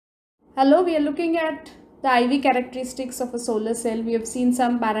Hello, we are looking at the IV characteristics of a solar cell. We have seen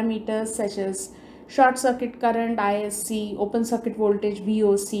some parameters such as short circuit current ISC, open circuit voltage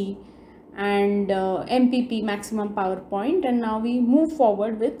VOC, and MPP maximum power point, and now we move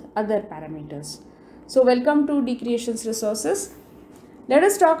forward with other parameters. So welcome to D Creations Resources. Let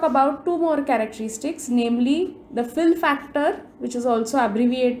us talk about two more characteristics, namely the fill factor, which is also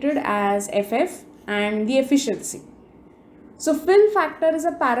abbreviated as FF, and the efficiency. So fill factor is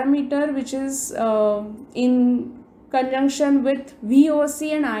a parameter which is in conjunction with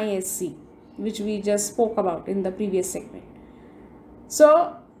VOC and ISC, which we just spoke about in the previous segment.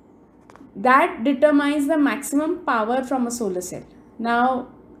 So that determines the maximum power from a solar cell. Now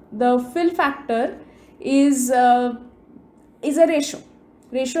the fill factor is a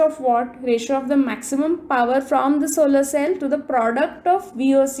ratio of what? Ratio of the maximum power from the solar cell to the product of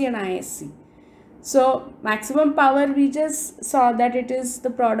VOC and ISC. So maximum power, we just saw that it is the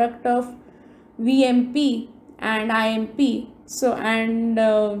product of VMP and IMP. So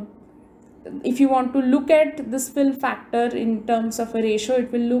if you want to look at this fill factor in terms of a ratio,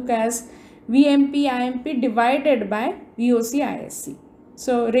 it will look as VMP IMP divided by VOC ISC.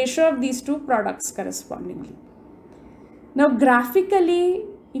 So ratio of these two products correspondingly. Now graphically,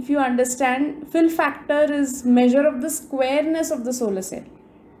 if you understand, fill factor is measure of the squareness of the solar cell.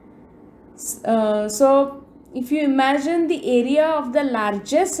 So if you imagine the area of the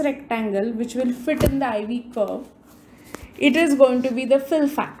largest rectangle which will fit in the IV curve, it is going to be the fill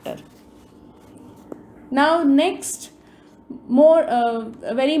factor. Now next,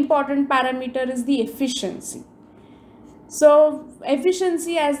 a very important parameter is the efficiency. So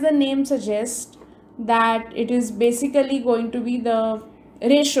efficiency, as the name suggests, that it is basically going to be the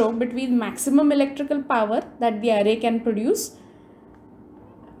ratio between maximum electrical power that the array can produce,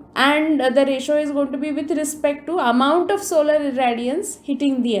 and the ratio is going to be with respect to amount of solar irradiance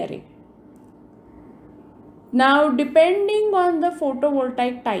hitting the array. Now depending on the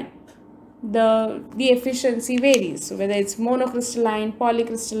photovoltaic type, the efficiency varies. So whether it's monocrystalline,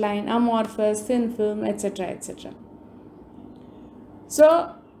 polycrystalline, amorphous, thin film, etc., etc.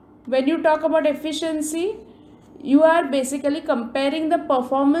 So when you talk about efficiency, you are basically comparing the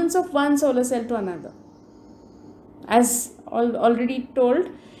performance of one solar cell to another. As already told,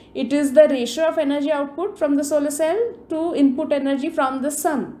 it is the ratio of energy output from the solar cell to input energy from the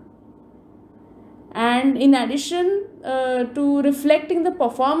sun. And in addition to reflecting the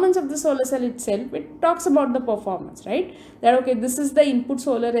performance of the solar cell itself, it talks about the performance, right? That okay, this is the input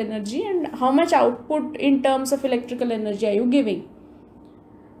solar energy and how much output in terms of electrical energy are you giving.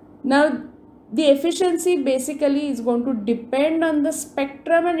 Now the efficiency basically is going to depend on the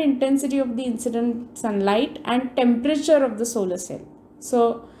spectrum and intensity of the incident sunlight and temperature of the solar cell.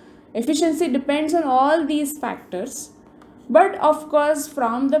 So efficiency depends on all these factors, but of course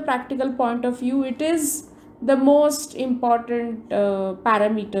from the practical point of view, it is the most important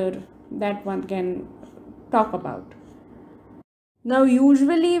parameter that one can talk about. Now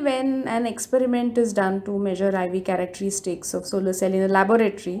usually when an experiment is done to measure IV characteristics of solar cell in a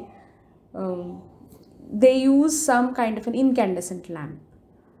laboratory, they use some kind of an incandescent lamp.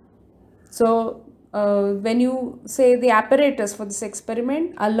 So when you say the apparatus for this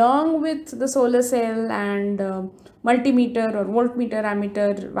experiment, along with the solar cell and multimeter or voltmeter,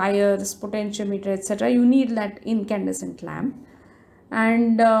 ammeter, wires, potentiometer, etc., you need that incandescent lamp.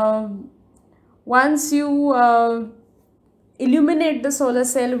 And once you illuminate the solar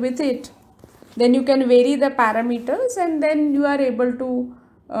cell with it, then you can vary the parameters, and then you are able to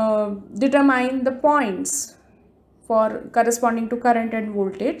determine the points for corresponding to current and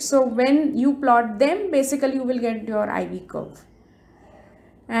voltage. So when you plot them, basically you will get your IV curve,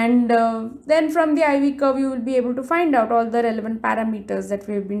 and then from the IV curve you will be able to find out all the relevant parameters that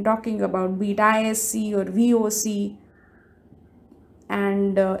we have been talking about, be it ISC or VOC,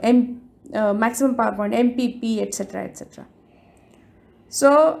 and maximum power point, MPP, etc., etc.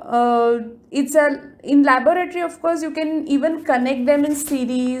 So in laboratory, of course, you can even connect them in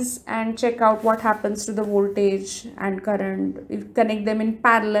series and check out what happens to the voltage and current. You connect them in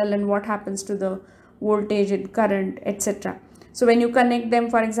parallel and what happens to the voltage and current, etc. So when you connect them,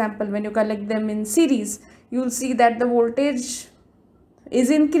 for example, when you connect them in series, you will see that the voltage is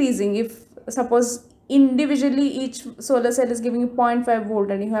increasing. If suppose individually each solar cell is giving you 0.5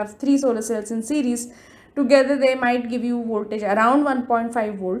 volt and you have 3 solar cells in series, together they might give you voltage around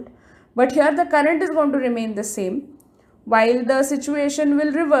 1.5 volt, but here the current is going to remain the same, while the situation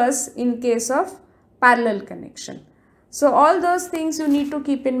will reverse in case of parallel connection. So all those things you need to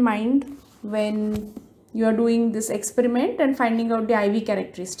keep in mind when you are doing this experiment and finding out the IV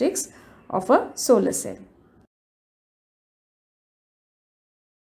characteristics of a solar cell.